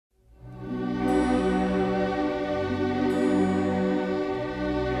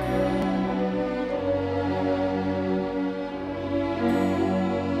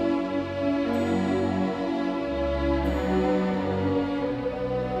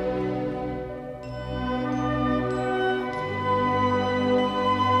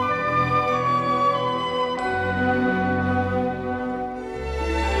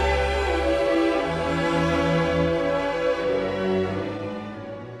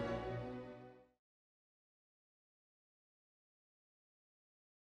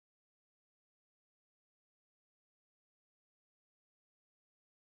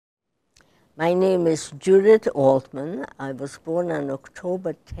My name is Judith Altman. I was born on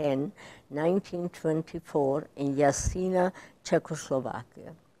October 10, 1924 in Jasina,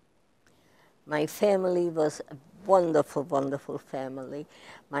 Czechoslovakia. My family was a wonderful, wonderful family.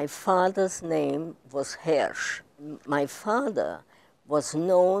 My father's name was Hirsch. My father was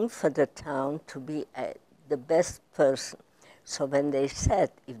known for the town to be the best person. So when they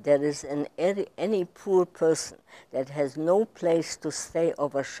said, if there is any poor person that has no place to stay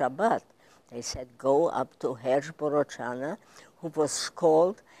over Shabbat, they said, go up to Hirsch Borochana, who was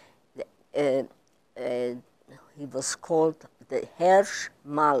called, he was called the Hirsch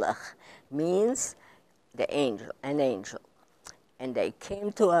Malach, means the angel, an angel. And they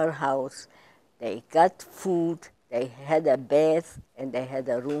came to our house, they got food, they had a bath, and they had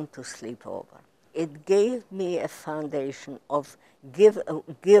a room to sleep over. It gave me a foundation of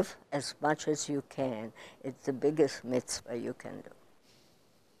give as much as you can. It's the biggest mitzvah you can do.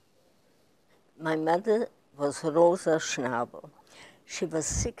 My mother was Rosa Schnabel. She was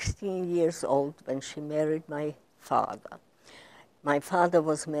 16 years old when she married my father. My father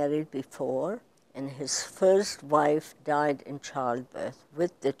was married before, and his first wife died in childbirth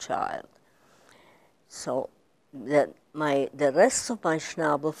with the child. So the rest of my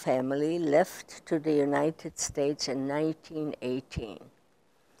Schnabel family left to the United States in 1918.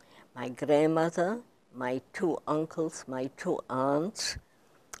 My grandmother, my two uncles, my two aunts,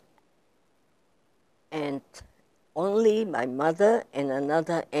 and only my mother and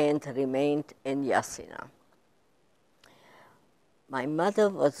another aunt remained in Jasina. My mother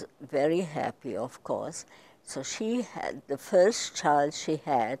was very happy, of course, so she had, the first child she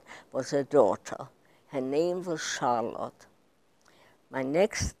had was a daughter. Her name was Charlotte. My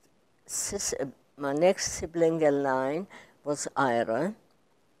next sibling in line was Ira.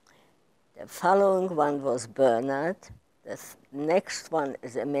 The following one was Bernard. The next one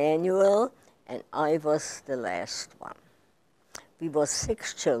is Emmanuel, and I was the last one. We were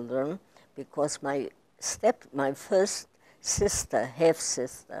 6 children because my first sister,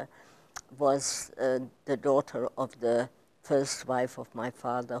 half-sister, was the daughter of the first wife of my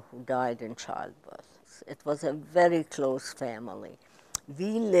father who died in childbirth. It was a very close family.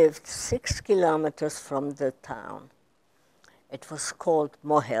 We lived 6 kilometers from the town. It was called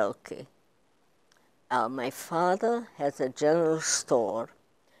Mohelke. My father has a general store.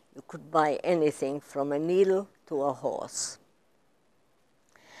 You could buy anything from a needle to a horse.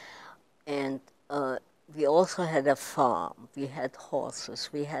 And we also had a farm. We had horses.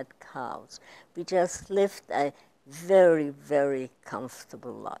 We had cows. We just lived a very, very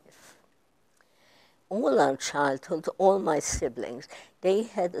comfortable life. All our childhood, all my siblings, they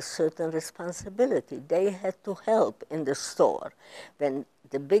had a certain responsibility. They had to help in the store. When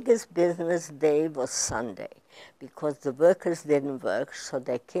the biggest business day was Sunday, because the workers didn't work, so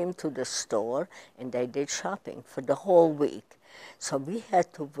they came to the store and they did shopping for the whole week. So we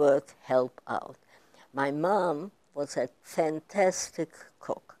had to work, help out. My mom was a fantastic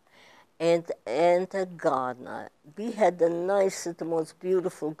cook and a gardener. We had the nicest, the most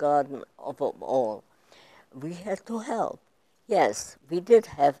beautiful garden of all. We had to help. Yes, we did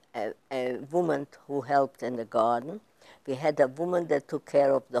have a woman who helped in the garden. We had a woman that took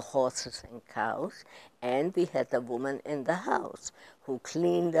care of the horses and cows, and we had a woman in the house who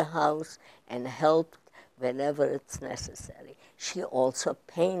cleaned the house and helped whenever it's necessary. She also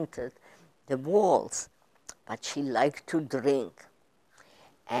painted the walls, but she liked to drink.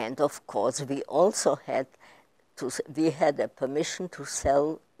 And of course, we also had a permission to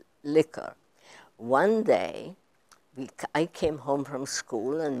sell liquor. One day, I came home from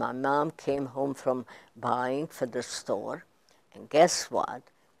school, and my mom came home from buying for the store, and guess what?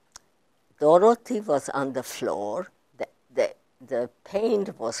 Dorothy was on the floor, the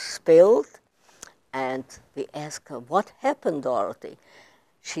paint was spilled, and we asked her, what happened, Dorothy?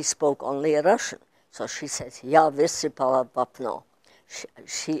 She spoke only Russian, so she says, "Ya vysypala vapno."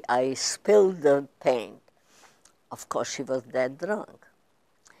 I spilled the paint. Of course, she was that drunk.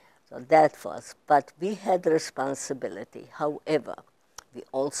 So that was, but we had responsibility. However, we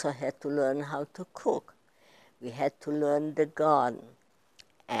also had to learn how to cook. We had to learn the garden,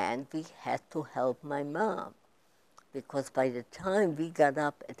 and we had to help my mom, because by the time we got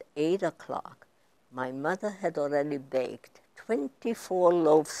up at 8 o'clock, my mother had already baked 24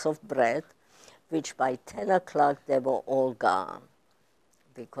 loaves of bread, which by 10 o'clock they were all gone,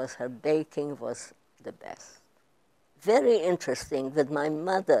 because her baking was the best. Very interesting with my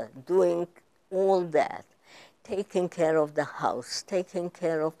mother doing all that, taking care of the house, taking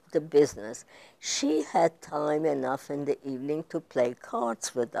care of the business. She had time enough in the evening to play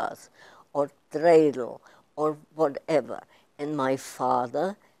cards with us, or dreidel, or whatever. And my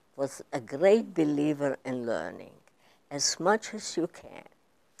father was a great believer in learning, as much as you can.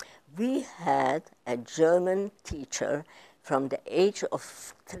 We had a German teacher from the age of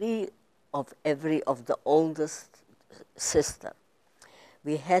 3 of every of the oldest sister.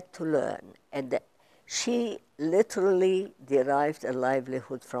 We had to learn, and she literally derived a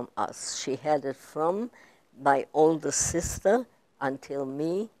livelihood from us. She had it from my oldest sister until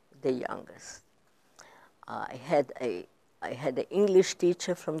me, the youngest. I had an English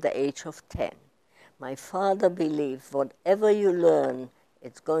teacher from the age of 10. My father believed whatever you learn,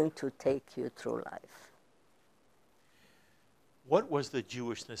 it's going to take you through life. What was the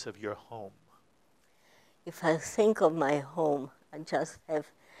Jewishness of your home? If I think of my home, I just have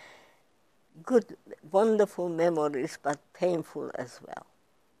good, wonderful memories, but painful as well.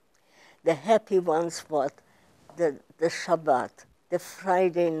 The happy ones were the Shabbat, the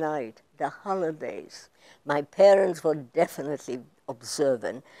Friday night, the holidays. My parents were definitely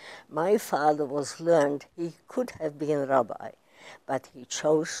observant. My father was learned. He could have been a rabbi, but he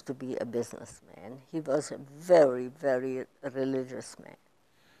chose to be a businessman. He was a very, very religious man.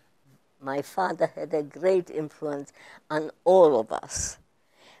 My father had a great influence on all of us.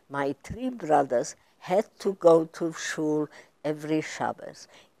 My 3 brothers had to go to shul every Shabbos,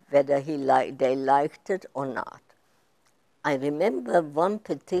 whether they liked it or not. I remember one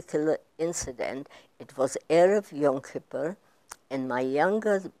particular incident. It was Erev Yom Kippur, and my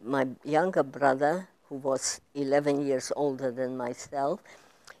younger brother, who was 11 years older than myself,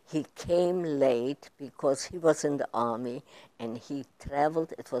 he came late because he was in the army, and he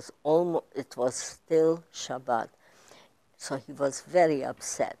traveled. It was still Shabbat, so he was very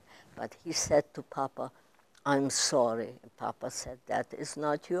upset. But he said to Papa, "I'm sorry." And Papa said, "That is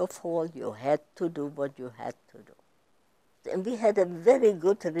not your fault. You had to do what you had to do." And we had a very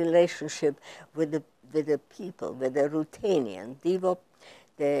good relationship with the people, with the Ruthenians.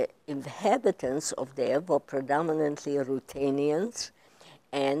 The inhabitants of there were predominantly Ruthenians,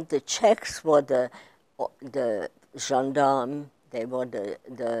 and the Czechs were the gendarme, they were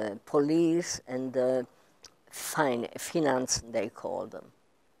the police, and the finance, they called them.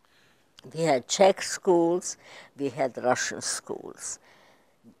 We had Czech schools, we had Russian schools.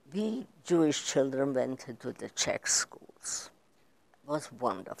 We Jewish children went into the Czech schools. It was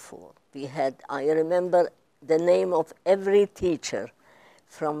wonderful. I remember the name of every teacher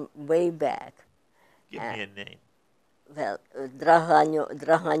from way back. Give me a name. Well,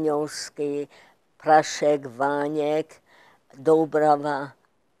 Drahaňovský, Prašek, Váněk, Doubrava,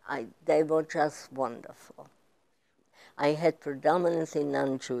 they were just wonderful. I had predominantly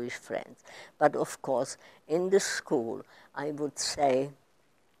non-Jewish friends, but of course, in the school, I would say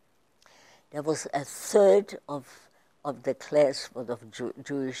there was a third of the class was of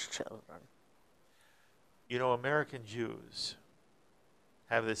Jewish children. You know, American Jews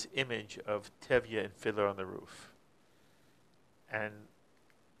have this image of Tevye and Fiddler on the Roof and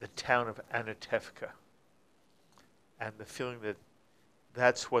the town of Anatevka, and the feeling that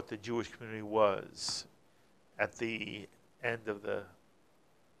that's what the Jewish community was at the end of the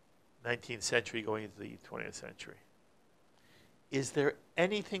 19th century going into the 20th century. Is there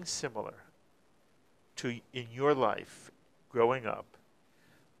anything similar in your life growing up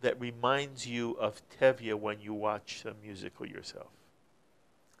that reminds you of Tevye when you watch the musical yourself?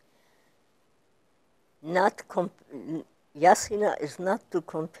 Jasina is not to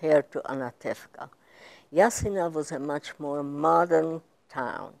compare to Anatevka. Jasina was a much more modern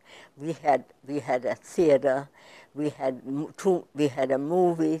town. We had a theater, we had a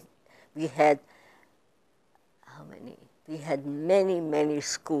movie, we had We had many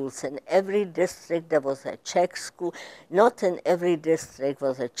schools. In every district there was a Czech school. Not in every district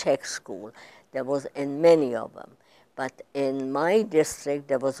was a Czech school. There was in many of them. But in my district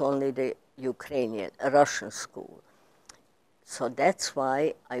there was only the Russian school. So that's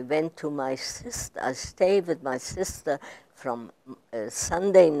why I went to my sister. I stayed with my sister from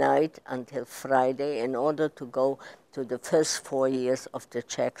Sunday night until Friday in order to go to the first 4 years of the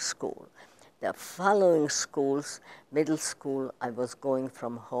Czech school. The following schools, middle school, I was going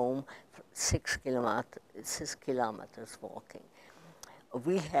from home 6 kilometers walking.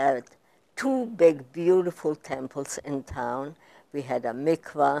 We had 2 big, beautiful temples in town. We had a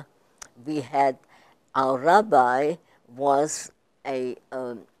mikvah. We had, our rabbi was a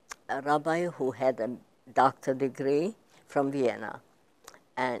rabbi who had a doctorate degree from Vienna.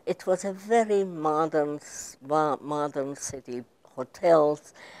 And it was a very modern city,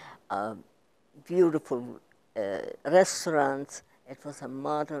 hotels, beautiful restaurants. It was a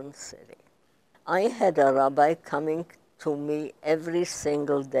modern city. I had a rabbi coming to me every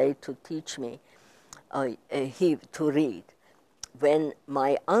single day to teach me to read. when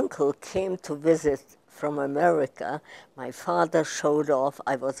my uncle came to visit from America, my father showed off.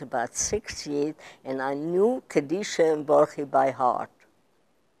 I was about 6 years, and I knew Kedisha and Borchi by heart.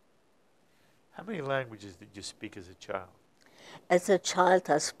 How many languages did you speak as a child? As a child,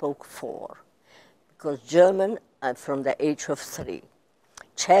 I spoke 4, because German from the age of 3.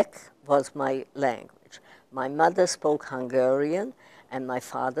 Czech was my language. My mother spoke Hungarian, and my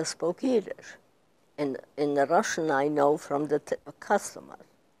father spoke Yiddish. And in the Russian, I know from the customers.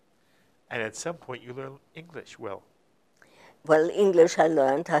 And at some point, you learned English well. Well, English I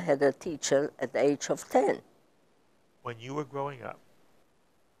learned. I had a teacher at the age of 10. When you were growing up,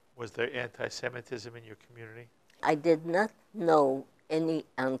 was there anti-Semitism in your community? I did not know any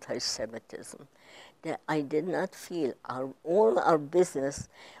anti-Semitism. I did not feel all our business,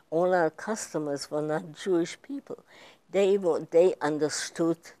 all our customers were not Jewish people. They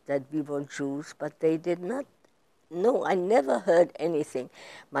understood that we were Jews, but they did not know. I never heard anything.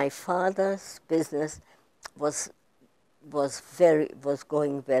 My father's business was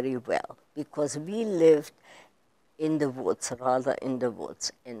going very well, because we lived in the woods, rather in the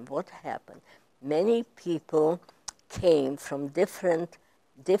woods. And what happened? Many people came from different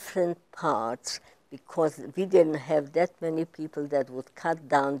parts, because we didn't have that many people that would cut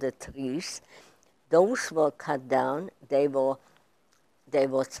down the trees. Those were cut down. They were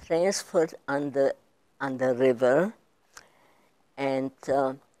transferred on the river, and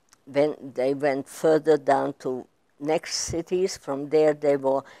when they went further down to next cities, from there they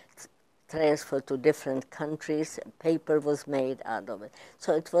were transferred to different countries. Paper was made out of it.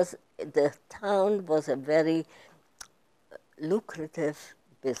 So the town was a very lucrative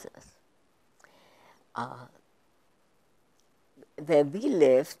business. Where we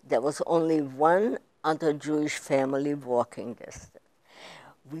lived, there was only one other Jewish family walking distance.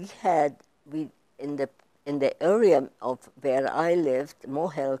 In the area of where I lived,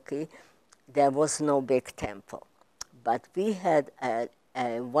 Mohelki, there was no big temple, but we had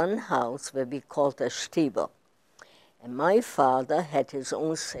one house where we called a shtibel, and my father had his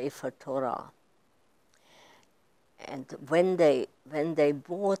own Sefer Torah. And when they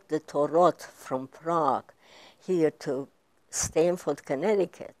brought the Torah from Prague here to Stamford,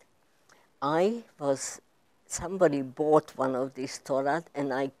 Connecticut, somebody bought one of these Torah,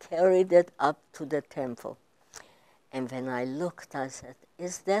 and I carried it up to the temple. And when I looked, I said,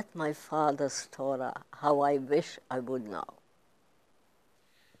 "Is that my father's Torah? How I wish I would know."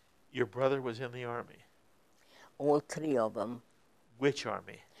 Your brother was in the army. All 3 of them. Which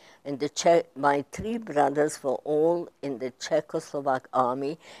army? My 3 brothers were all in the Czechoslovak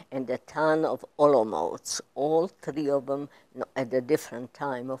army in the town of Olomouc. All 3 of them at a different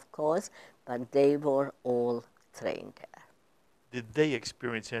time, of course, but they were all trained there. Did they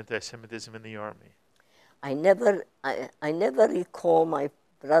experience anti-Semitism in the army? I never recall my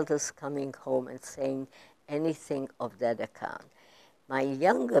brothers coming home and saying anything of that account. My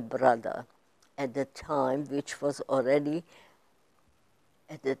younger brother, at the time, which was already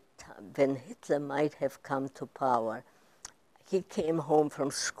at the time when Hitler might have come to power, he came home from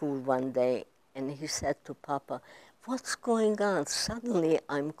school one day and he said to Papa, "What's going on? Suddenly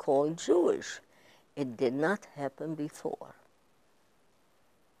I'm called Jewish." It did not happen before.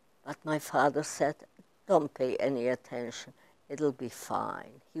 But my father said, "Don't pay any attention. It'll be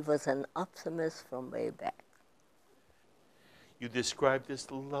fine." He was an optimist from way back. You described this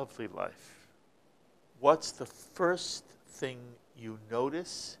lovely life. What's the first thing you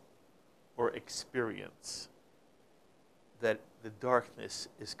notice or experience that the darkness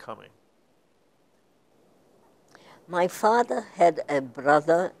is coming? My father had a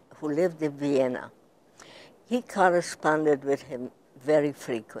brother who lived in Vienna. He corresponded with him very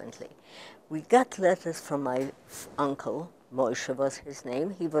frequently. We got letters from my uncle, Moshe was his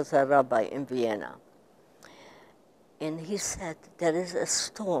name. He was a rabbi in Vienna. And he said, "There is a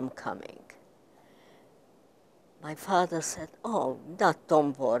storm coming." My father said, "Oh,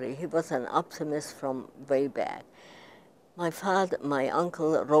 don't worry." He was an optimist from way back. My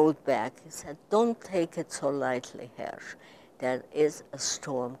uncle wrote back. He said, "Don't take it so lightly, Hersh. There is a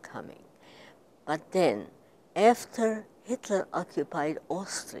storm coming." But then, after Hitler occupied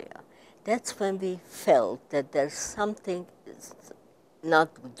Austria, that's when we felt that there's something not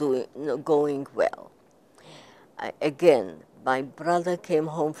going well. Again, my brother came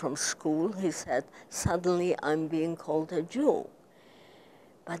home from school. He said, "Suddenly I'm being called a Jew."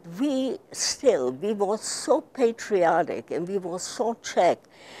 But we were so patriotic and we were so Czech.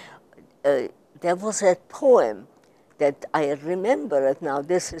 There was a poem that I remember it now.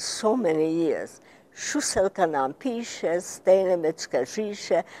 This is so many years. Szuselka nam pisze, stejnemecka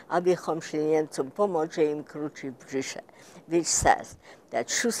žiše, abychom šli Němcům pomoct, že jim kručí v břiše. Which says that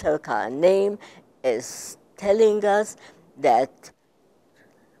Szuselka name is telling us that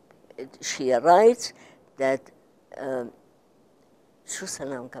she writes that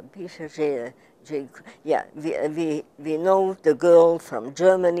Szuselamka pisze, yeah, we know the girl from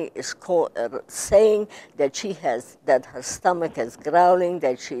Germany is saying that that her stomach is growling,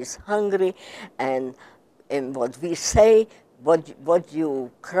 that she is hungry, and what we say, what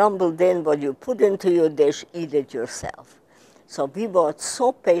you crumbled in, what you put into your dish, eat it yourself. So we were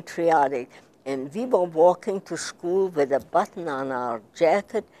so patriotic, and we were walking to school with a button on our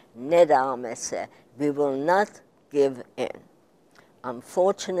jacket, ne dáme se, we will not give in.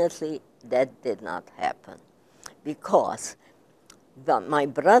 Unfortunately, that did not happen because my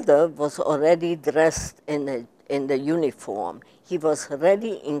brother was already dressed in the uniform. He was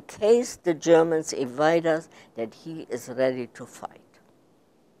ready in case the Germans invade us, that he is ready to fight.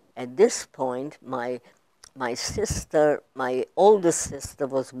 At this point, my sister, my oldest sister,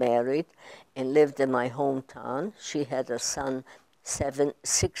 was married and lived in my hometown. She had a son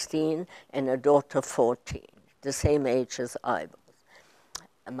 16 and a daughter 14, the same age as I was.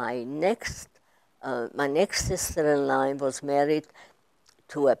 My next sister-in-law was married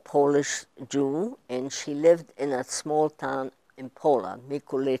to a Polish Jew, and she lived in a small town in Poland,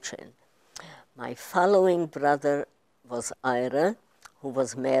 Mikulichin. My following brother was Ira, who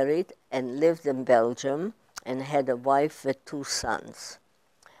was married and lived in Belgium and had a wife with 2 sons.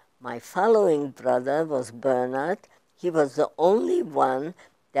 My following brother was Bernard. He was the only one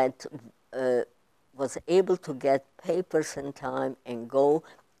that was able to get papers in time and go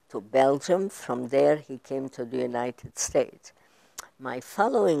to Belgium. From there, he came to the United States. My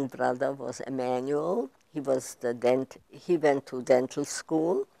following brother was Emmanuel. He went to dental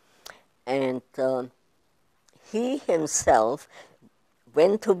school, and he himself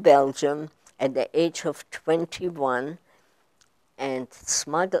went to Belgium at the age of 21 and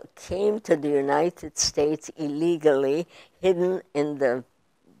came to the United States illegally, hidden in the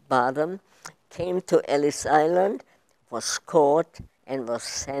bottom, came to Ellis Island, was caught, and was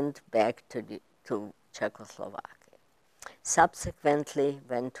sent back to Czechoslovakia. Subsequently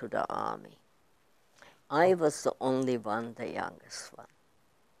went to the army. I was the only one, the youngest one.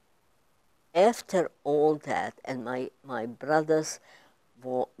 After all that, and my brother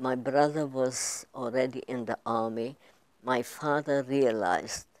was already in the army, my father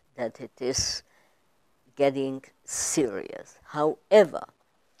realized that it is getting serious. However,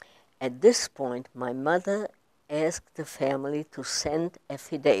 at this point, my mother asked the family to send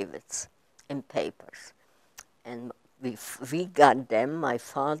affidavits and papers. And we got them, my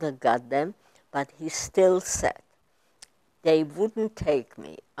father got them, but he still said, they wouldn't take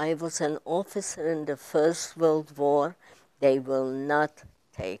me. I was an officer in the First World War. They will not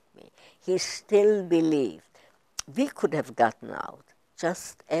take me. He still believed we could have gotten out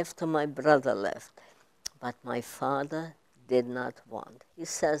just after my brother left, but my father did not want. He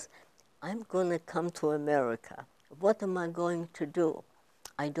says, I'm going to come to America. What am I going to do?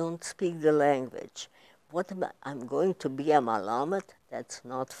 I don't speak the language. I'm going to be a malamet? That's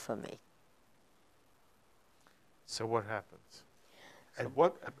not for me. So what happens? At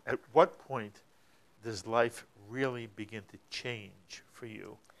what point does life really begin to change for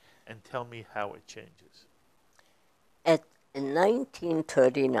you? And tell me how it changes. In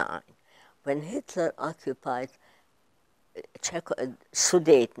 1939, when Hitler occupied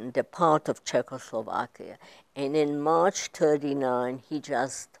Sudeten, the part of Czechoslovakia, and in March 1939 he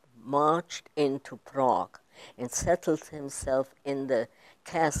just marched into Prague and settled himself in the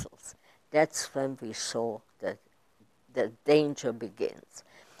castles. That's when we saw that the danger begins.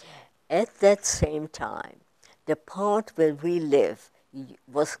 At that same time, the part where we live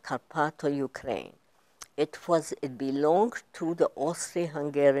was Carpato, Ukraine. It belonged to the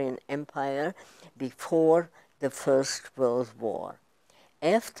Austro-Hungarian Empire before the First World War.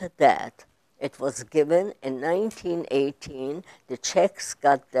 After that, it was given in 1918. The Czechs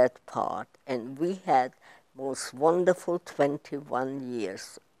got that part, and we had most wonderful 21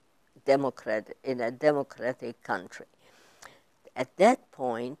 years in a democratic country. At that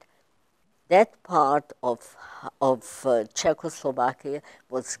point, that part of Czechoslovakia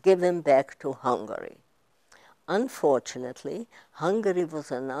was given back to Hungary. Unfortunately, Hungary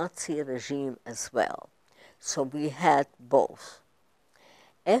was a Nazi regime as well, so we had both.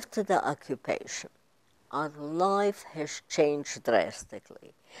 After the occupation, our life has changed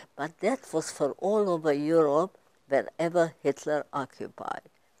drastically, but that was for all over Europe, wherever Hitler occupied.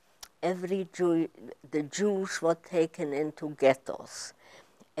 The Jews were taken into ghettos.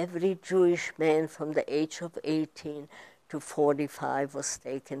 every Jewish man from the age of 18 to 45 was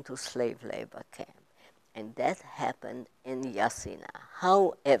taken to slave labor camp. And that happened in Yasina.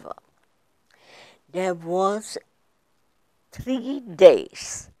 However, there was 3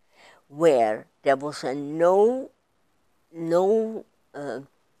 days where there was a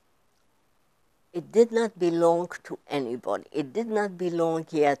it did not belong to anybody. It did not belong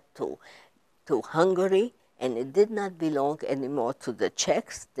yet to Hungary, and it did not belong anymore to the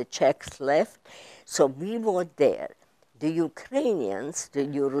Czechs. The Czechs left, so we were there. The Ukrainians, the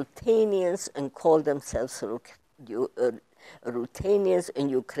Ruthenians, and called themselves Ruthenians and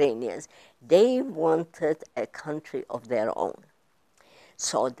Ukrainians, they wanted a country of their own.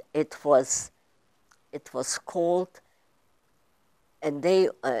 So it was called, and they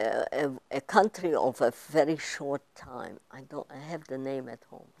a country of a very short time. I have the name at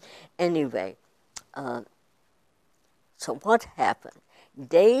home. Anyway, so what happened?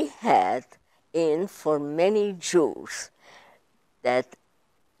 They had in for many Jews that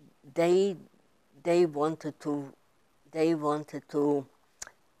they wanted to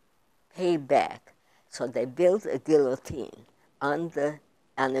pay back. So they built a guillotine on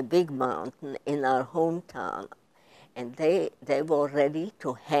a big mountain in our hometown, and they were ready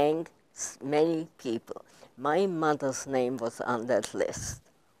to hang many people. My mother's name was on that list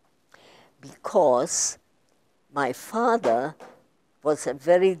because my father was a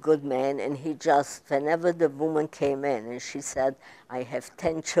very good man, and he just, whenever the woman came in and she said, I have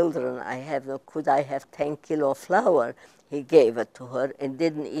 10 children, could I have 10 kilo of flour? He gave it to her and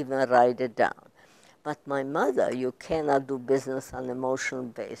didn't even write it down. But my mother, you cannot do business on an emotional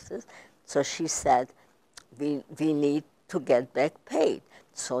basis, so she said, we need to get back paid.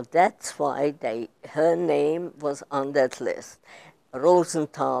 So that's why her name was on that list.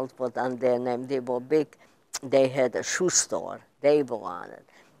 Rosenthal was on their name. They were big. They had a shoe store. They were on it.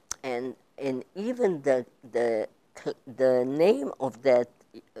 And even the name of that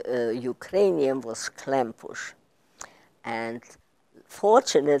Ukrainian was Klempush. And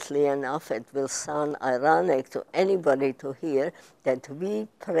fortunately enough, it will sound ironic to anybody to hear that we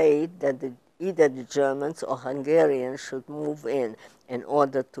prayed that either the Germans or Hungarians should move in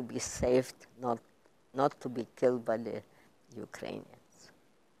order to be saved, not to be killed by the Ukrainians.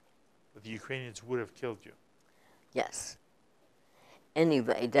 But the Ukrainians would have killed you. Yes.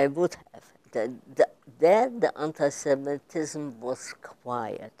 Anyway, they would have. The anti-Semitism was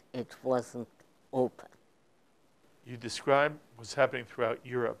quiet. It wasn't open. You describe what's happening throughout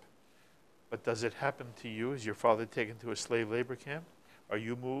Europe, but does it happen to you? Is your father taken to a slave labor camp? Are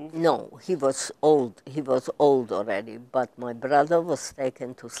you moved? No, he was old. He was old already, but my brother was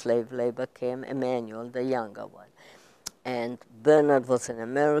taken to slave labor camp, Emmanuel, the younger one. And Bernard was in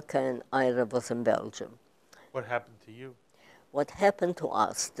America, and Ira was in Belgium. What happened to you? What happened to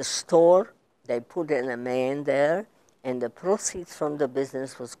us? The store, they put in a man there, and the proceeds from the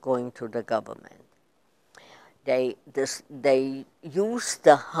business was going to the government. They used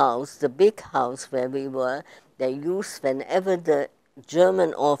the house, the big house where we were, they used whenever the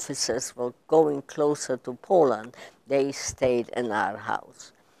German officers were going closer to Poland, they stayed in our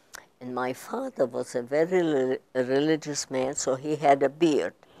house. And my father was a very religious man, so he had a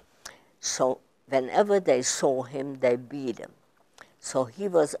beard. So whenever they saw him, they beat him. So he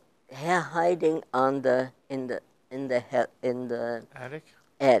was hiding in the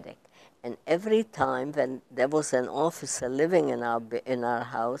attic. And every time when there was an officer living in our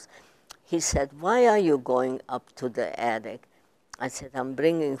house, he said, "Why are you going up to the attic?" I said, "I'm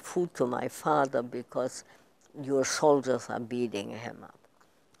bringing food to my father because your soldiers are beating him up."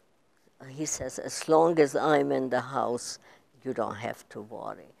 He says, "As long as I'm in the house, you don't have to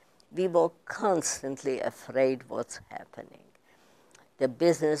worry." We were constantly afraid what's happening. The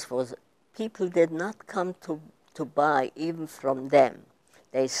business was, people did not come to buy even from them.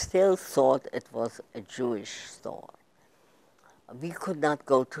 They still thought it was a Jewish store. We could not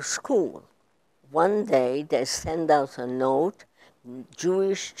go to school. One day they sent out a note,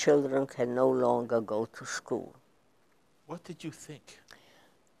 Jewish children can no longer go to school. What did you think?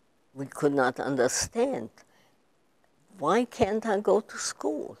 We could not understand. Why can't I go to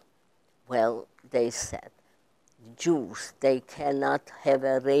school? Well, they said, Jews, they cannot have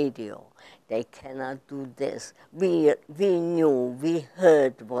a radio. They cannot do this. We knew, we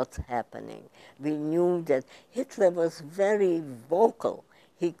heard what's happening. We knew that Hitler was very vocal.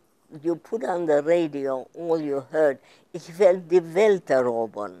 You put on the radio, all you heard, "Ich will die Welt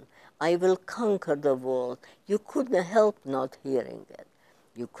erobern." I will conquer the world. You couldn't help not hearing it.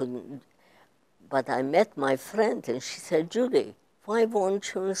 You couldn't. But I met my friend, and she said, "Judy, why weren't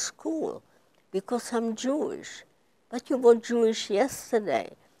you in school?" "Because I'm Jewish." "But you were Jewish yesterday."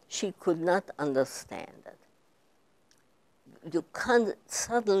 She could not understand it. You can't,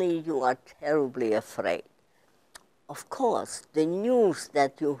 suddenly you are terribly afraid. Of course, the news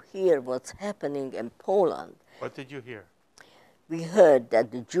that you hear what's happening in Poland. What did you hear? We heard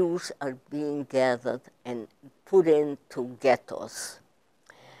that the Jews are being gathered and put into ghettos,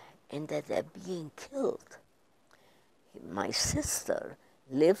 and that they're being killed. My sister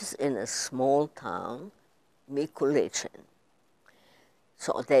lives in a small town, Mikulichin.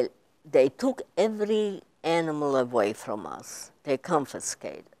 So they took every animal away from us. They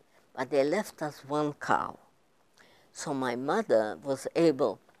confiscated, but they left us one cow. So my mother was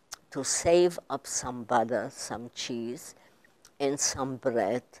able to save up some butter, some cheese, and some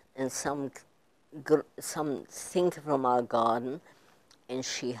bread, and something from our garden, and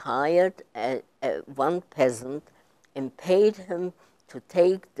she hired one peasant and paid him to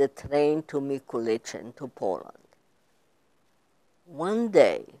take the train to Mikulichin, to Poland. One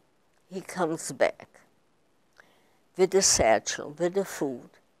day, he comes back with a satchel, with the food,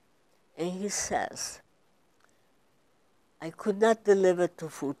 and he says, I could not deliver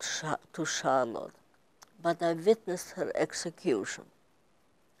to Charlotte, but I witnessed her execution.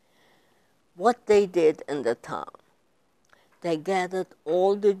 What they did in the town, they gathered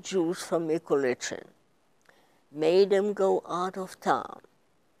all the Jews from Mikulichin, made them go out of town,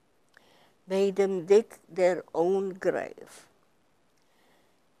 made them dig their own grave,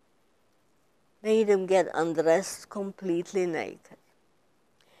 made them get undressed completely naked.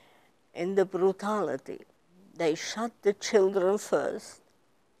 In the brutality, they shot the children first,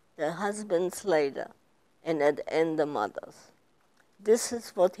 the husbands later, and at the end the mothers. This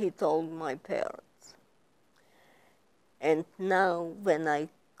is what he told my parents. And now when I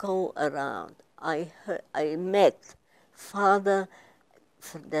go around, I met Father,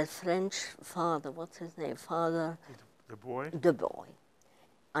 that French father, what's his name? Father? The boy? The boy.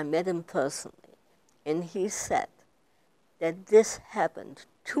 I met him personally, and he said that this happened.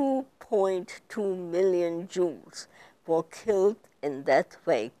 2.2 million Jews were killed in that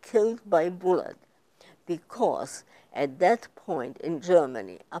way, killed by bullet, because at that point in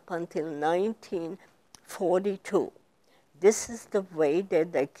Germany, up until 1942, this is the way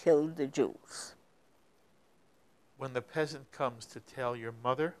that they killed the Jews. When the peasant comes to tell your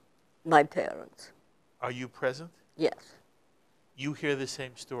mother? My parents. Are you present? Yes. You hear the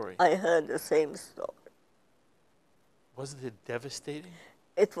same story? I heard the same story. Wasn't it devastating?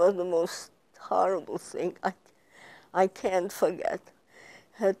 It was the most horrible thing. I can't forget.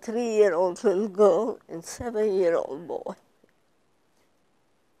 Her 3-year-old little girl and 7-year-old boy.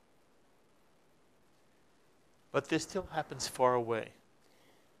 But this still happens far away.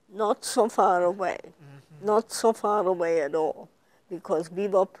 Not so far away. Mm-hmm. Not so far away at all. Because we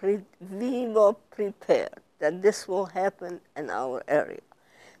were prepared that this will happen in our area.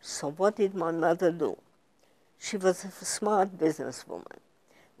 So what did my mother do? She was a smart businesswoman.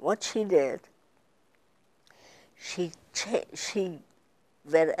 What she did, she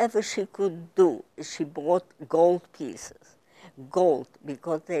wherever she could do, she bought gold pieces. Gold,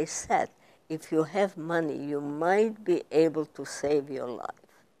 because they said, if you have money, you might be able to save your life.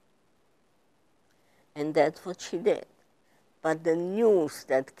 And that's what she did. But the news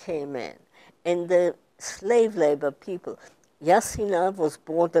that came in, and the slave labor people, Jasina was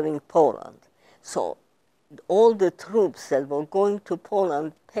bordering Poland. So all the troops that were going to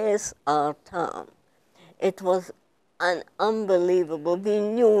Poland passed our town. It was unbelievable. We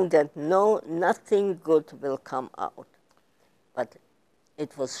knew that nothing good will come out. But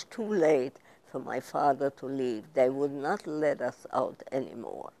it was too late for my father to leave. They would not let us out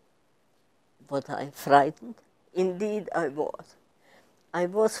anymore. Was I frightened? Indeed, I was. I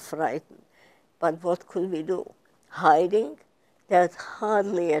was frightened. But what could we do? Hiding? There's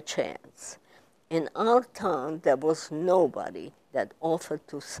hardly a chance. In our town, there was nobody that offered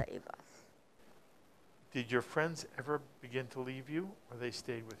to save us. Did your friends ever begin to leave you, or they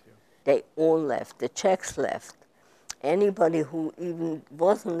stayed with you? They all left. The Czechs left. Anybody who even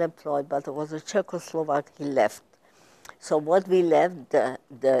wasn't employed, but was a Czechoslovak, he left. So what we left,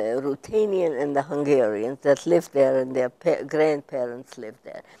 the Ruthenian and the Hungarians that lived there and their grandparents lived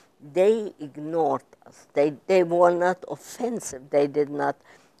there, they ignored us. They were not offensive. They did not.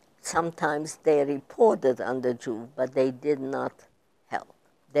 Sometimes they reported on the Jew, but they did not help.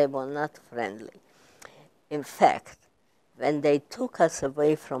 They were not friendly. In fact, when they took us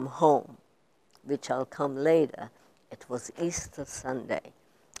away from home, which I'll come later, it was Easter Sunday,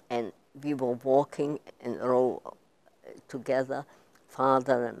 and we were walking in a row together,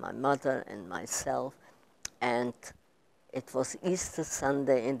 father and my mother and myself, and it was Easter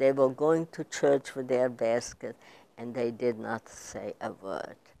Sunday, and they were going to church with their basket, and they did not say a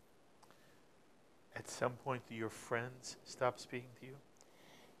word. At some point, do your friends stop speaking to you?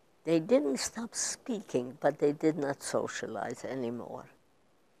 They didn't stop speaking, but they did not socialize anymore.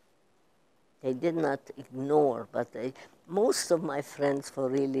 They did not ignore, but most of my friends were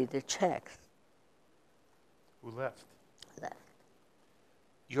really the Czechs. Who left? Left.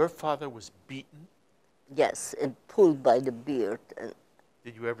 Your father was beaten? Yes, and pulled by the beard. And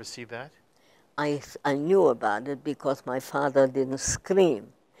Did you ever see that? I knew about it because my father didn't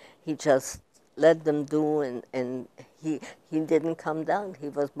scream. He just let them do, and he didn't come down. He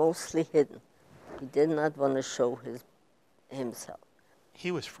was mostly hidden. He did not want to show himself.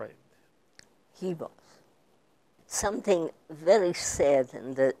 He was frightened. He was. Something very sad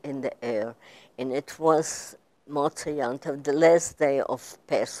in the air, and it was Motzei Yom, the last day of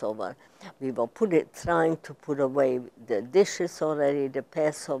Passover. We were trying to put away the dishes already, the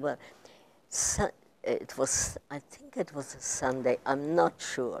Passover. It was, I think it was a Sunday, I'm not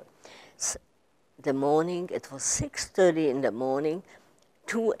sure. The morning, it was 6:30 in the morning,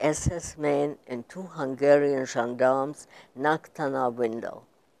 2 SS men and 2 Hungarian gendarmes knocked on our window.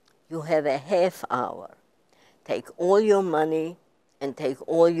 You have a half hour. Take all your money and take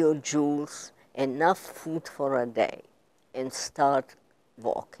all your jewels, enough food for a day, and start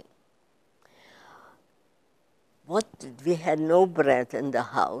walking. We had no bread in the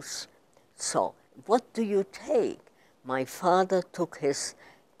house, so what do you take? My father took his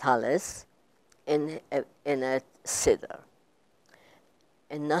talis in a siddur,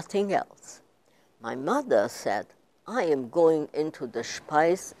 and nothing else. My mother said, I am going into the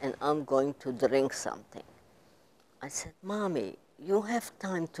Speis and I'm going to drink something. I said, Mommy, you have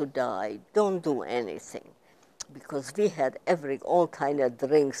time to die, don't do anything. Because we had all kind of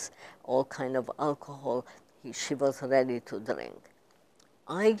drinks, all kind of alcohol. She was ready to drink.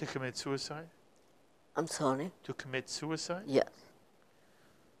 To commit suicide? I'm sorry? To commit suicide? Yes.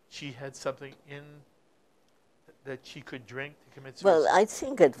 She had something in that she could drink to commit suicide? Well, I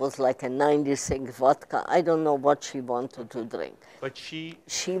think it was like a 96 vodka. I don't know what she wanted to drink. But she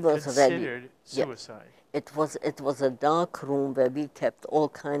was considered ready. Suicide. Yes. It was a dark room where we kept all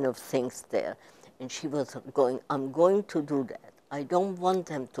kind of things there. And she was going, I'm going to do that. I don't want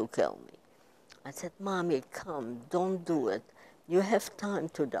them to kill me. I said, Mommy, come, don't do it. You have time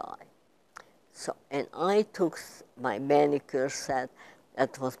to die. So, and I took my manicure set.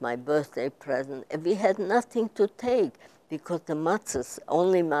 That was my birthday present. And we had nothing to take because the matzahs,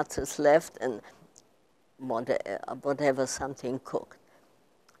 only matzahs left and whatever something cooked.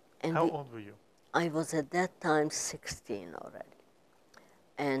 And How old were you? I was at that time 16 already.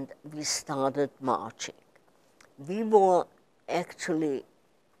 And we started marching. We were actually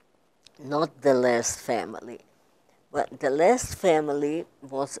not the last family. But the last family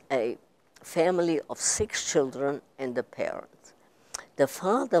was a family of 6 children and the parents. The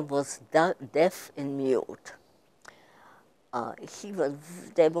father was deaf and mute.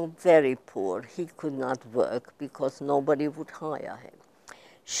 They were very poor. He could not work because nobody would hire him.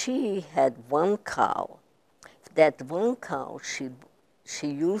 She had 1 cow. That 1 cow, she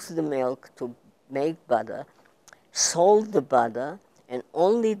used the milk to make butter, sold the butter, and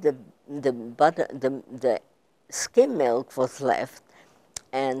only the skim milk was left,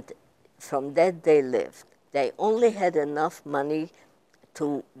 and from that they lived. They only had enough money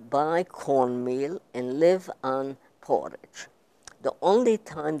to buy cornmeal and live on porridge. The only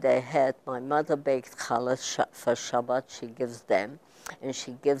time they had, my mother baked challah for Shabbat, she gives them, and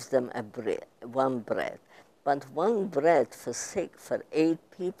she gives them 1 bread. But 1 bread for 8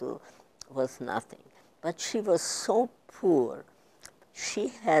 people was nothing. But she was so poor. She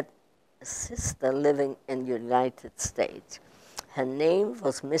had a sister living in the United States. Her name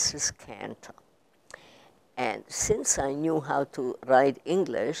was Mrs. Cantor. And since I knew how to write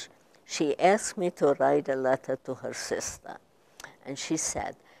English, she asked me to write a letter to her sister. And she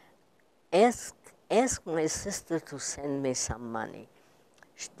said, ask my sister to send me some money.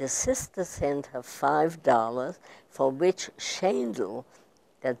 The sister sent her $5, for which Shandel,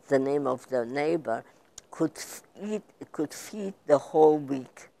 that's the name of the neighbor, could feed the whole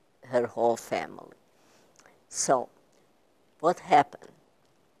week her whole family. So what happened?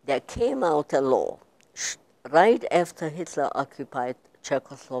 There came out a law right after Hitler occupied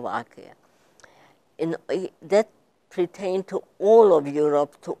Czechoslovakia. That pertained to all of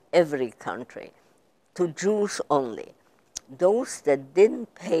Europe, to every country, to Jews only. Those that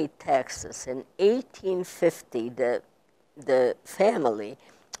didn't pay taxes in 1850, the family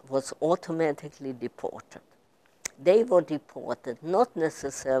was automatically deported. They were deported not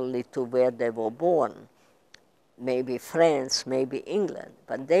necessarily to where they were born, maybe France, maybe England,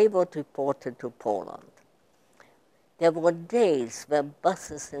 but they were deported to Poland. There were days where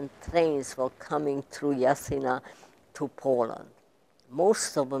buses and trains were coming through Jasina to Poland.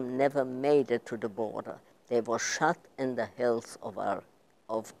 Most of them never made it to the border. They were shot in the hills of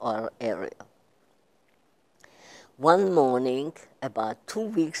our area. One morning, about 2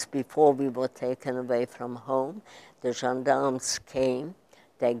 weeks before we were taken away from home, the gendarmes came.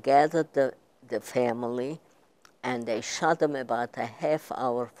 They gathered the family, and they shot them about a half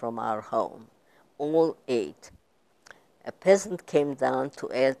hour from our home, all 8. A peasant came down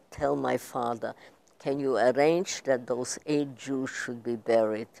to tell my father, can you arrange that those 8 Jews should be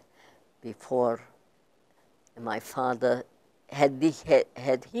buried before my father, had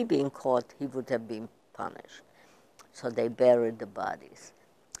he been caught, he would have been punished. So they buried the bodies.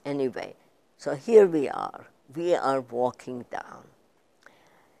 Anyway, so here we are. We are walking down.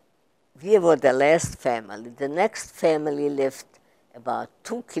 We were the last family. The next family lived about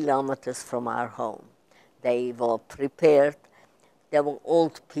 2 kilometers from our home. They were prepared. There were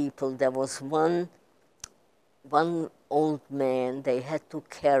old people. There was one old man. They had to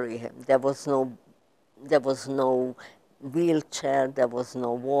carry him. There was no wheelchair. There was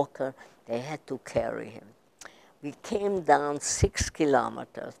no walker. They had to carry him. We came down 6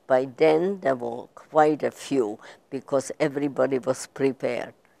 kilometers. By then, there were quite a few because everybody was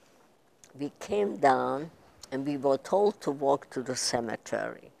prepared. We came down, and we were told to walk to the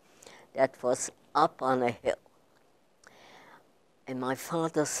cemetery. That was up on a hill. And my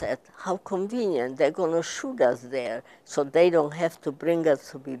father said, how convenient, they're going to shoot us there, so they don't have to bring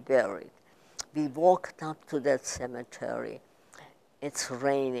us to be buried. We walked up to that cemetery. It's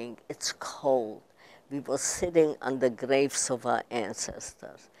raining, it's cold. We were sitting on the graves of our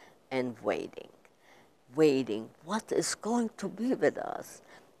ancestors and waiting. What is going to be with us?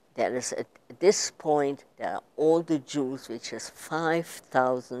 There is, at this point, there are all the Jews, which is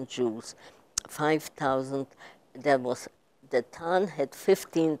 5,000 Jews. 5,000, the town had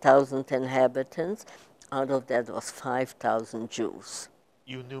 15,000 inhabitants. Out of that was 5,000 Jews.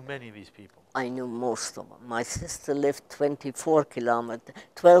 You knew many of these people? I knew most of them. My sister lived 12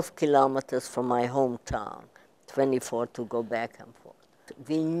 kilometers from my hometown, 24 to go back and forth.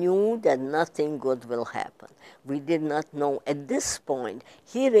 We knew that nothing good will happen. We did not know at this point,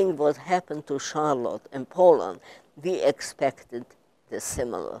 hearing what happened to Charlotte in Poland, we expected the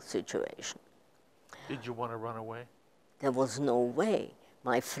similar situation. Did you want to run away? There was no way.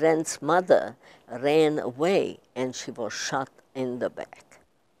 My friend's mother ran away and she was shot in the back.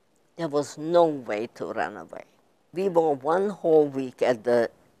 There was no way to run away. We were one whole week at the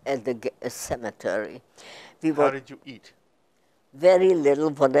cemetery. How did you eat? Very little,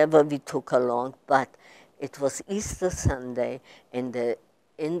 whatever we took along, but it was Easter Sunday, and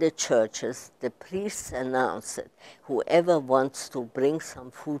in the churches, the priests announced it. Whoever wants to bring some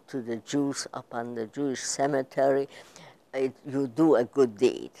food to the Jews up on the Jewish cemetery, you do a good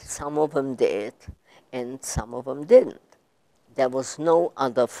deed. Some of them did, and some of them didn't. There was no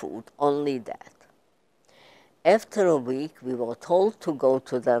other food, only that. After a week, we were told to go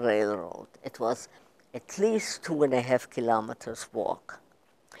to the railroad. It was at least 2.5 kilometers walk.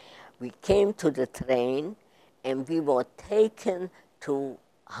 We came to the train, and we were taken to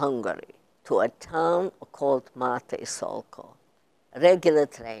Hungary, to a town called Máté Szalka. Regular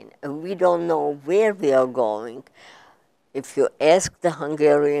train, and we don't know where we are going. If you ask the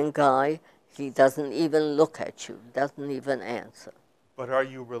Hungarian guy, he doesn't even look at you, doesn't even answer. But are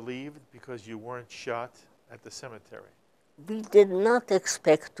you relieved because you weren't shot at the cemetery? We did not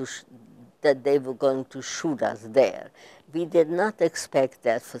expect that they were going to shoot us there. We did not expect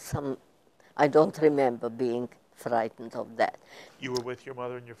that for some, I don't remember being frightened of that. You were with your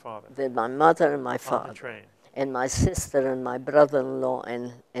mother and your father? With my mother and my father. On the train? And my sister and my brother-in-law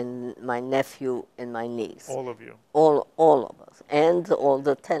and my nephew and my niece. All of you? All of us. And all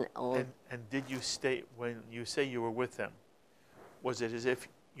the 10. And did you stay, when you say you were with them, was it as if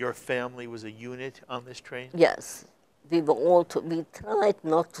your family was a unit on this train? Yes. We tried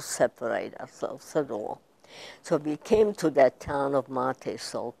not to separate ourselves at all. So we came to that town of Máté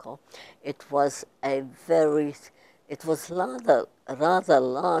Szalka. It was rather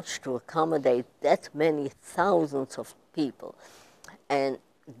large to accommodate that many thousands of people. And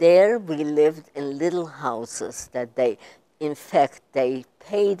there we lived in little houses that in fact, they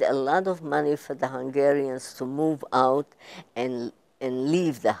paid a lot of money for the Hungarians to move out and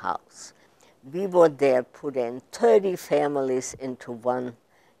leave the house. We were there, put in 30 families into one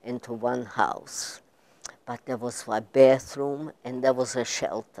house. But there was a bathroom and there was a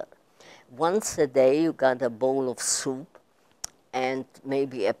shelter. Once a day you got a bowl of soup and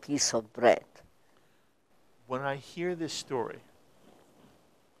maybe a piece of bread. When I hear this story,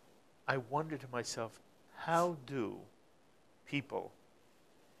 I wonder to myself, how do people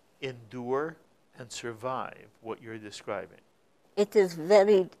endure and survive what you're describing? It is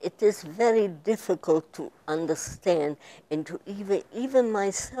very difficult to understand, and to even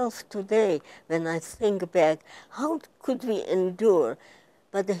myself today, when I think back, how could we endure?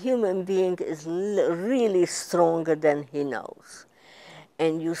 But the human being is really stronger than he knows.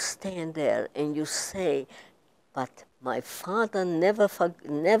 And you stand there and you say, but my father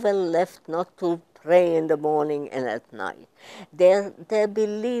never left not to pray in the morning and at night. Their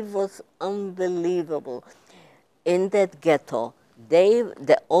belief was unbelievable. In that ghetto,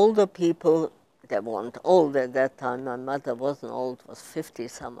 the older people, they weren't old at that time, my mother wasn't old, was 50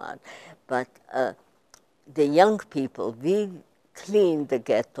 some odd, but the young people, we cleaned the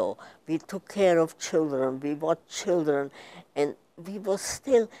ghetto, we took care of children, we watched children, and we were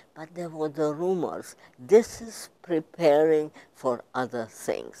still, but there were the rumors. This is preparing for other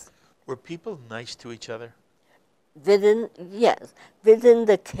things. Were people nice to each other? Within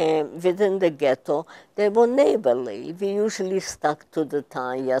the camp, within the ghetto, they were neighborly. We usually stuck to the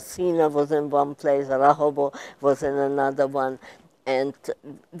time. Yasina was in one place, Rahobo was in another one, and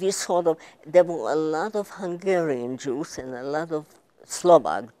we sort of, there were a lot of Hungarian Jews and a lot of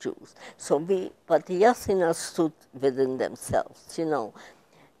Slovak Jews. So but the Yasina stood within themselves, you know,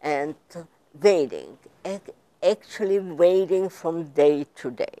 and waiting, actually waiting from day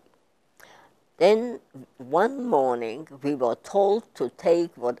to day. Then one morning we were told to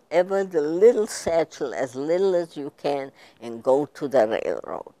take whatever the little satchel, as little as you can, and go to the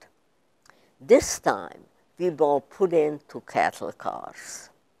railroad. This time we were put into cattle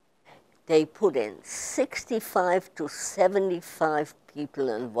cars. They put in 65 to 75 people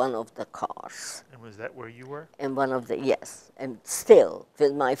in one of the cars. And was that where you were? In one of the, yes. And still,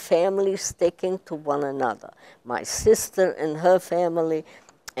 with my family sticking to one another. My sister and her family,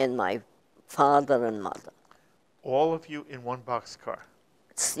 and my father and mother. All of you in one boxcar?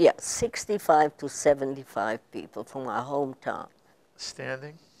 Yeah, 65 to 75 people from our hometown.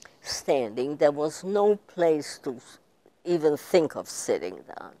 Standing? Standing. There was no place to even think of sitting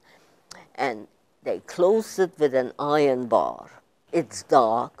down. And they closed it with an iron bar. It's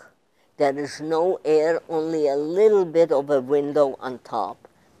dark. There is no air, only a little bit of a window on top.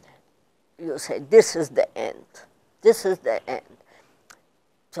 You say, this is the end. This is the end.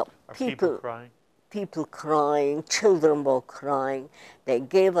 So Are people crying? People crying, children were crying. They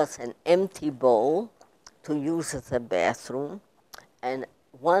gave us an empty bowl to use as a bathroom, and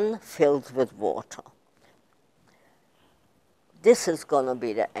one filled with water. This is going to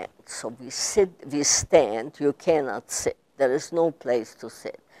be the end. So we stand, you cannot sit. There is no place to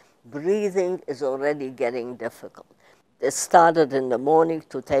sit. Breathing is already getting difficult. They started in the morning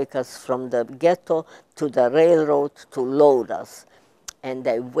to take us from the ghetto to the railroad to load us. And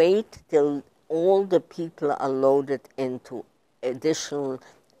they wait till all the people are loaded into additional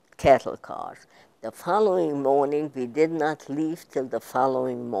cattle cars. The following morning, we did not leave till the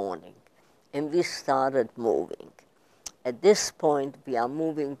following morning, and we started moving. At this point, we are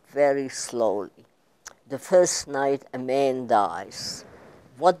moving very slowly. The first night, a man dies.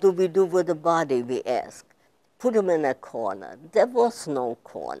 What do we do with the body, we ask? Put him in a corner. There was no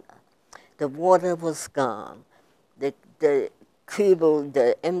corner. The water was gone. The cubble,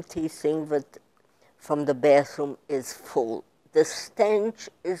 the empty thing from the bathroom is full. The stench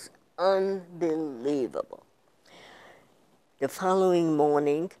is unbelievable. The following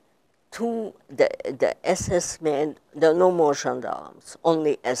morning, the SS men, there are no more gendarmes,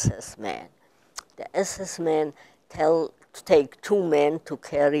 only SS men. The SS men take 2 men to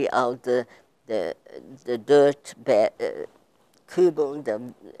carry out the dirt cubble,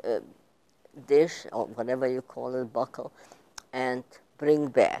 the dish, or whatever you call it, buckle, and bring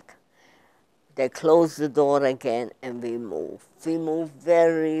back. They close the door again and we move. We move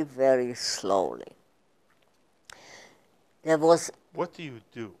very, very slowly. There was... What do you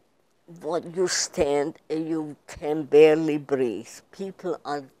do? What you stand and you can barely breathe. People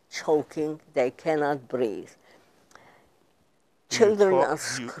are choking, they cannot breathe. Children are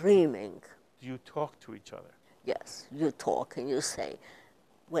screaming. Do you talk to each other? Yes, you talk and you say,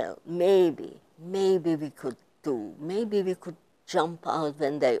 well, maybe we could maybe we could jump out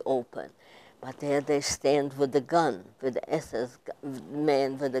when they open. But there they stand with the gun, with the SS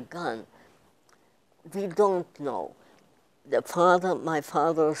man with the gun. We don't know. My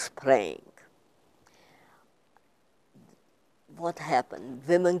father is praying. What happened?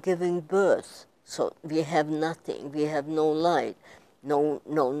 Women giving birth. So we have nothing. We have no light, no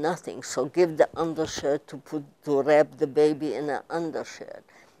nothing. So give the undershirt to wrap the baby in an undershirt.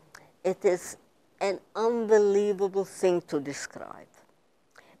 It is an unbelievable thing to describe.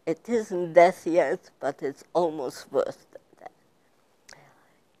 It isn't death yet, but it's almost worse than that.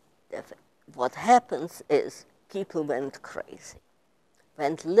 what happens is people went crazy,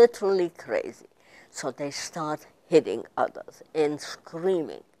 went literally crazy. So they start hitting others and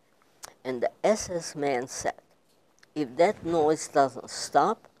screaming. And the SS man said, if that noise doesn't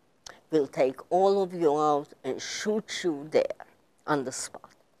stop, we'll take all of you out and shoot you there on the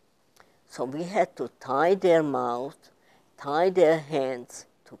spot. So we had to tie their mouth, tie their hands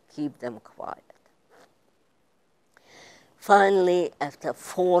to keep them quiet. Finally, after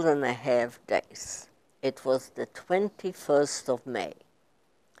 4.5 days, it was the 21st of May.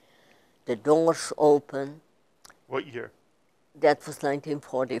 The doors open. What year? That was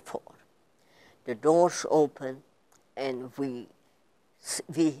 1944. The doors open, and we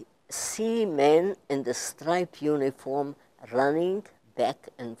see men in the striped uniform running back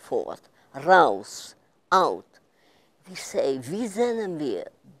and forth. Raus, out. We say, wie sind wir?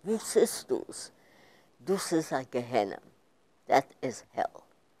 Was ist das? Das ist ein Gehenna. That is hell.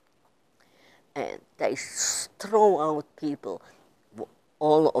 And they throw out people.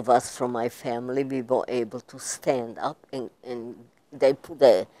 All of us from my family, we were able to stand up, and they put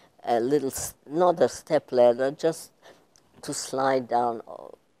a little, not a step ladder, just to slide down.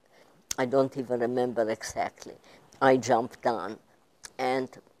 I don't even remember exactly. I jumped down, and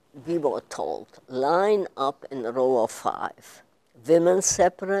we were told, line up in a row of 5. Women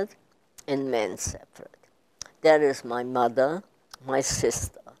separate and men separate. There is my mother, my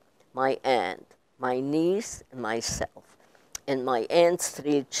sister, my aunt, my niece, and myself. And my aunt's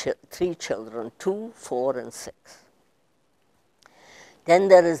three children, 2, 4, and 6. Then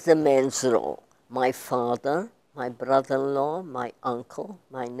there is the men's row. My father, my brother-in-law, my uncle,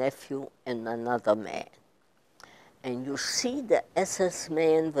 my nephew, and another man. And you see the SS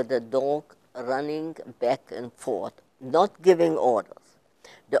man with the dog running back and forth, not giving orders.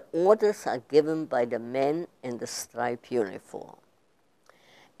 The orders are given by the men in the striped uniform.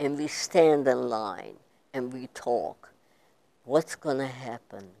 And we stand in line and we talk. What's going to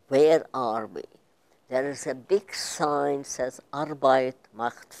happen? Where are we? There is a big sign that says, Arbeit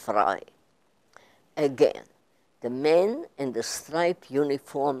macht frei. Again, the men in the striped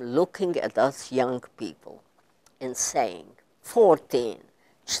uniform looking at us young people and saying, 14,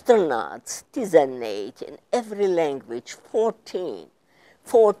 14, 18, in every language, 14,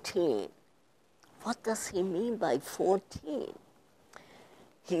 14. What does he mean by 14?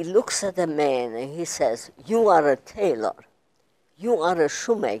 He looks at the man and he says, you are a tailor, you are a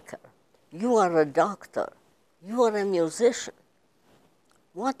shoemaker, you are a doctor, you are a musician.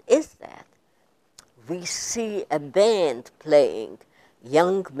 What is that? We see a band playing,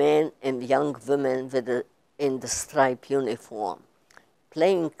 young men and young women in the striped uniform,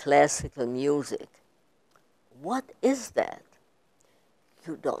 playing classical music. What is that?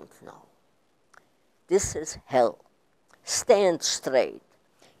 You don't know. This is hell. Stand straight.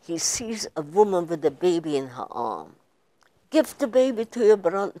 He sees a woman with a baby in her arm. Give the baby to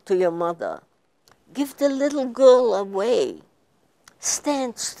your mother. Give the little girl away.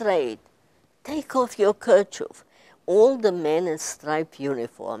 Stand straight. Take off your kerchief. All the men in striped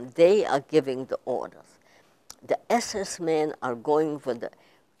uniform, they are giving the orders. The SS men are going for the,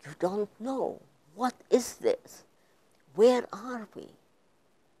 you don't know. What is this? Where are we?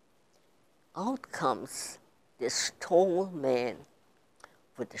 Out comes this tall man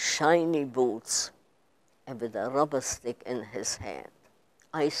with the shiny boots and with a rubber stick in his hand.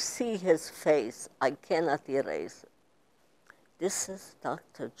 I see his face. I cannot erase it. This is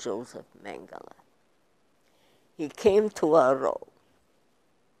Dr. Joseph Mengele. He came to our row.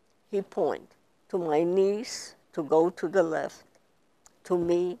 He pointed to my niece to go to the left, to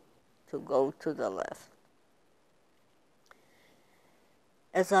me to go to the left.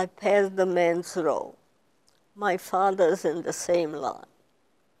 As I passed the men's row, my father's in the same line.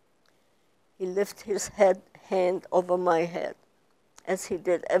 He lifted his hand over my head, as he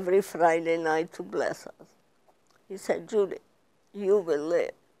did every Friday night to bless us. He said, Judy, you will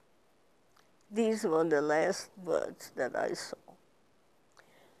live. These were the last words that I saw.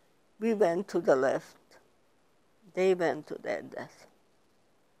 We went to the left. They went to their death.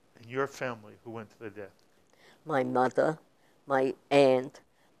 And your family, who went to their death? My mother, my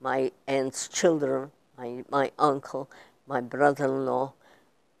aunt's children, my uncle, my brother-in-law,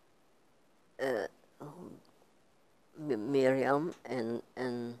 Miriam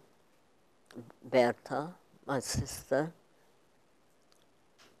and Berta, my sister,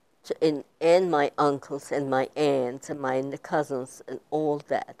 and my uncles and my aunts and my cousins and all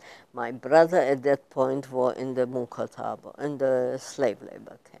that. My brother at that point were in the Mukataba, in the slave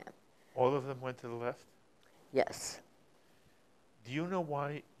labor camp. All of them went to the left? Yes. Do you know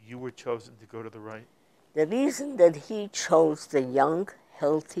why you were chosen to go to the right? The reason that he chose the young,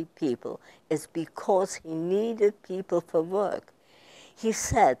 healthy people is because he needed people for work. He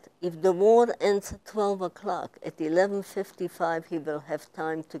said, if the war ends at 12 o'clock, at 11:55 he will have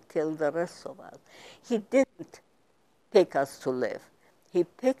time to kill the rest of us. He didn't pick us to live. He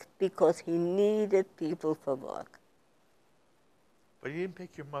picked because he needed people for work. But he didn't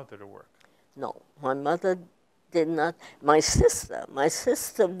pick your mother to work. No, my mother did not. My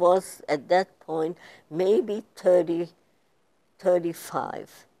sister was at that point maybe 30,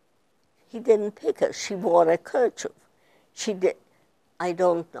 35. He didn't pick her. She wore a kerchief. She did. I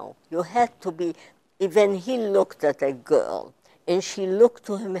don't know. You had to be, when he looked at a girl and she looked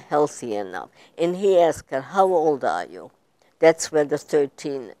to him healthy enough and he asked her, how old are you? That's where the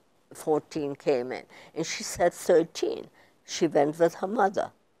 13, 14 came in. And she said 13. She went with her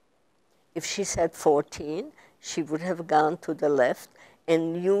mother. If she said 14, she would have gone to the left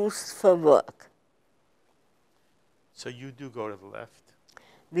and used for work. So you do go to the left?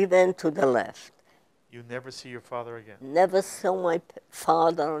 We went to the left. You never see your father again? Never saw my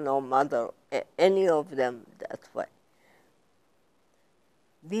father nor mother, any of them that way.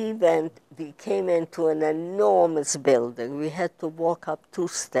 We came into an enormous building. We had to walk up 2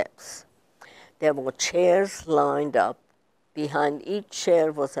 steps. There were chairs lined up. Behind each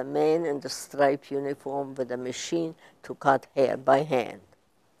chair was a man in the striped uniform with a machine to cut hair by hand.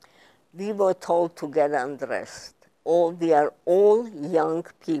 We were told to get undressed. We are all young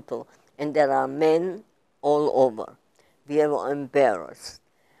people, and there are men all over. We were embarrassed.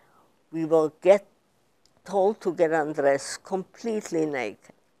 We were told to get undressed completely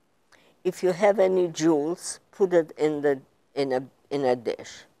naked. If you have any jewels, put it in a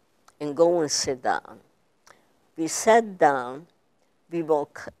dish and go and sit down. We sat down.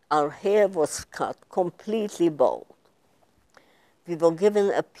 Our hair was cut completely bald. We were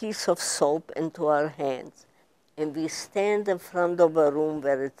given a piece of soap into our hands, and we stand in front of a room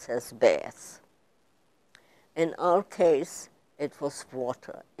where it says bath. In our case, it was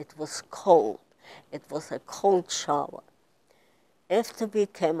water. It was cold. It was a cold shower. After we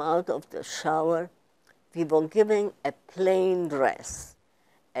came out of the shower, we were given a plain dress,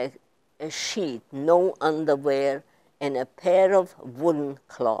 a sheet, no underwear, and a pair of wooden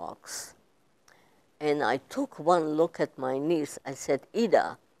clogs. And I took one look at my niece. I said,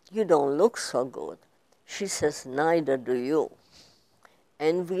 Ida, you don't look so good. She says, neither do you.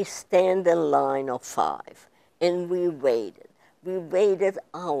 And we stand in line of 5, and we waited. We waited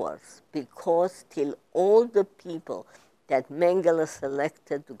hours because till all the people that Mengele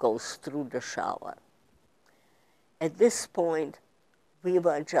selected goes through the shower. At this point, we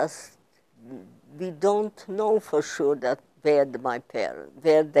don't know for sure where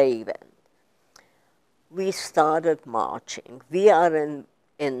they went. We started marching. We are in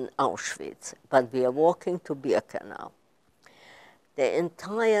Auschwitz, but we are walking to Birkenau. The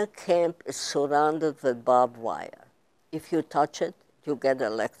entire camp is surrounded with barbed wire. If you touch it, you get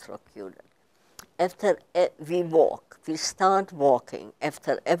electrocuted. After we start walking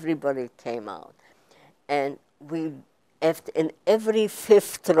after everybody came out. And in every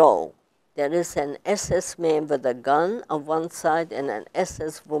 5th row, there is an SS man with a gun on one side and an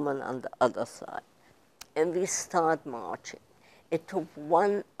SS woman on the other side. And we start marching. It took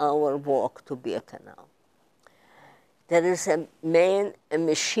 1 hour walk to Birkenau. There is a man, a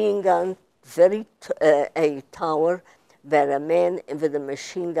machine gun, a tower, where a man with a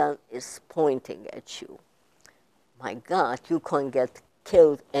machine gun is pointing at you. My God, you can get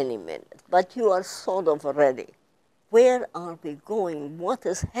killed any minute, but you are sort of ready. Where are we going? What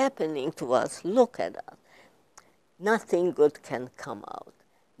is happening to us? Look at us. Nothing good can come out.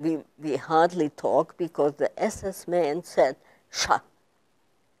 We hardly talk because the SS man said, Scha,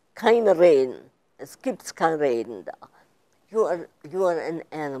 keine reden. Es gibt kein Reden da. You are an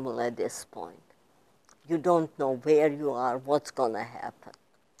animal at this point. You don't know where you are, what's going to happen.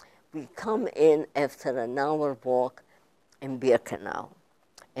 We come in after an hour walk in Birkenau,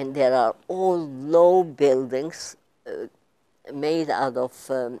 and there are all low buildings made out of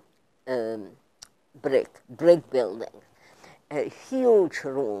brick buildings. A huge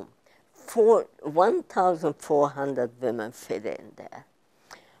room. 1,400 women fit in there.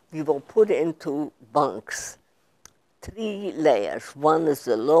 We were put into bunks, 3 layers. One is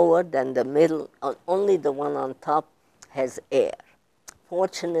the lower, then the middle, only the one on top has air.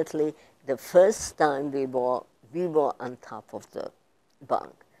 Fortunately, the first time we were on top of the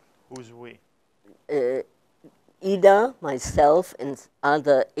bunk. Who's we? Ida, myself, and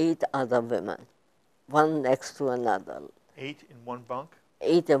 8 other women, one next to another. 8 in one bunk?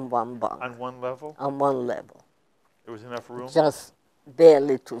 8 in one bunk. On one level? On one level. There was enough room? Just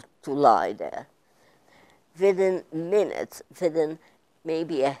barely to lie there. Within minutes, within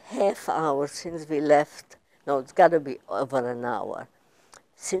maybe a half hour since we left, no, it's got to be over an hour,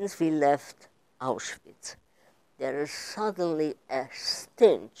 since we left Auschwitz, there is suddenly a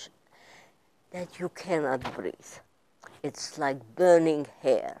stench that you cannot breathe. It's like burning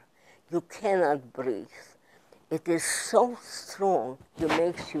hair. You cannot breathe. It is so strong, it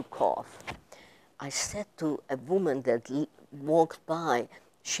makes you cough. I said to a woman that walked by,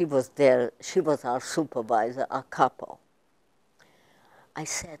 she was there, she was our supervisor, our capo. I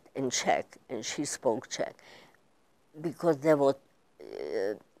said in Czech, and she spoke Czech, because they were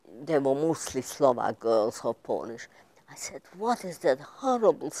mostly Slovak girls or Polish. I said, what is that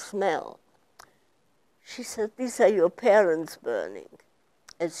horrible smell? She said, these are your parents burning.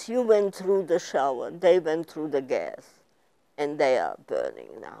 As you went through the shower, they went through the gas, and they are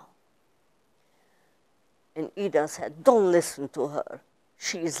burning now. And Ida said, don't listen to her.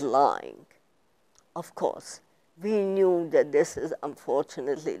 She's lying. Of course, we knew that this is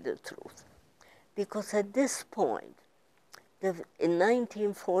unfortunately the truth. Because at this point, in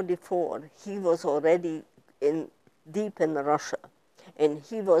 1944, he was already deep in Russia, and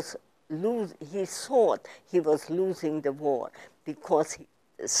he thought he was losing the war because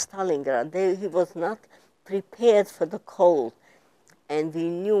Stalingrad, he was not prepared for the cold, and we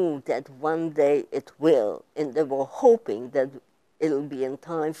knew that one day it will, and they were hoping that it'll be in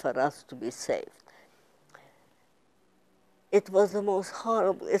time for us to be saved. It was the most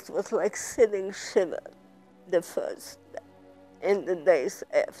horrible, it was like sitting shiver the first day and the days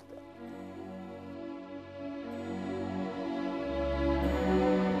after.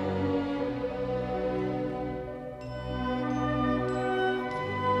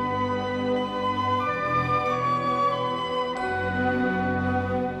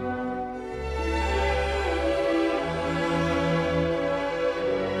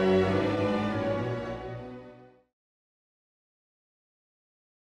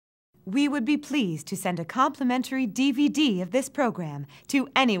 We would be pleased to send a complimentary DVD of this program to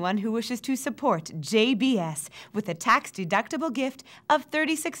anyone who wishes to support JBS with a tax-deductible gift of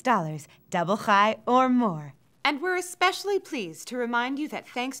 $36, double chai or more. And we're especially pleased to remind you that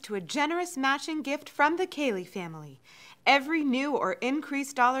thanks to a generous matching gift from the Cayley family, every new or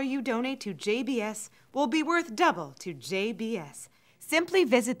increased dollar you donate to JBS will be worth double to JBS. Simply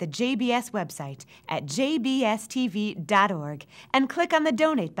visit the JBS website at jbstv.org and click on the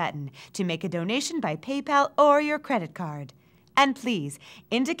Donate button to make a donation by PayPal or your credit card. And please,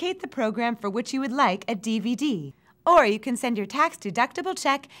 indicate the program for which you would like a DVD. Or you can send your tax-deductible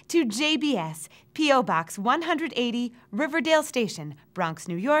check to JBS, P.O. Box 180, Riverdale Station, Bronx,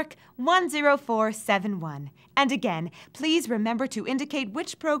 New York, 10471. And again, please remember to indicate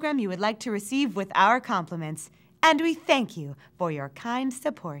which program you would like to receive with our compliments. And we thank you for your kind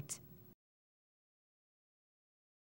support.